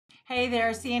Hey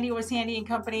there, Sandy with Sandy &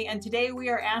 Company, and today we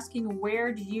are asking,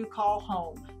 where do you call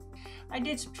home? I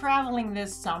did some traveling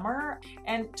this summer,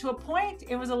 and to a point,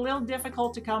 it was a little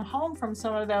difficult to come home from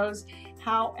some of those.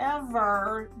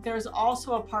 However, there's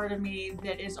also a part of me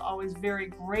that is always very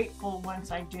grateful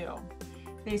once I do.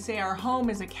 They say our home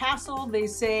is a castle. They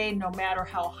say no matter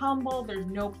how humble, there's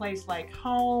no place like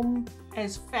home.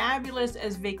 As fabulous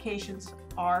as vacations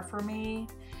are for me,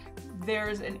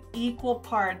 there's an equal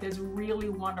part that's really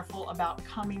wonderful about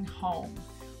coming home.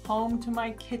 Home to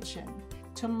my kitchen,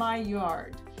 to my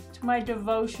yard, to my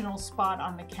devotional spot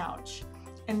on the couch.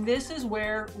 And this is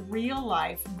where real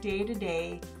life,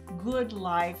 day-to-day, good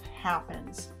life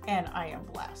happens, and I am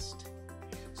blessed.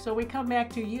 So we come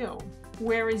back to you.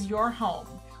 Where is your home?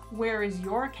 Where is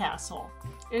your castle?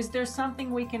 Is there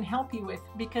something we can help you with?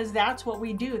 Because that's what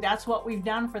we do. That's what we've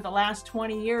done for the last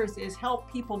 20 years is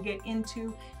help people get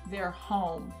into their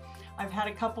home. I've had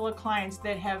a couple of clients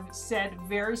that have said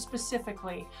very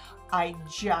specifically, I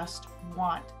just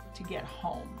want to get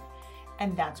home.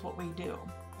 And that's what we do.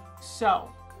 So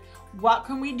what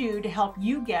can we do to help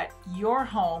you get your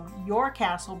home, your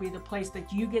castle, be the place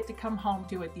that you get to come home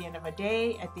to at the end of a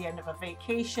day, at the end of a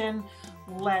vacation?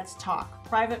 Let's talk.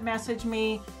 Private message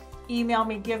me, email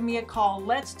me, give me a call.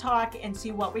 Let's talk and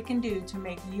see what we can do to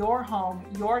make your home,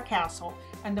 your castle,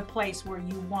 and the place where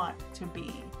you want to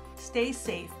be. Stay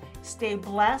safe, stay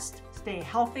blessed, stay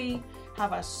healthy,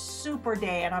 have a super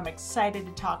day, and I'm excited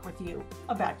to talk with you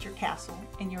about your castle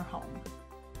and your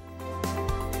home.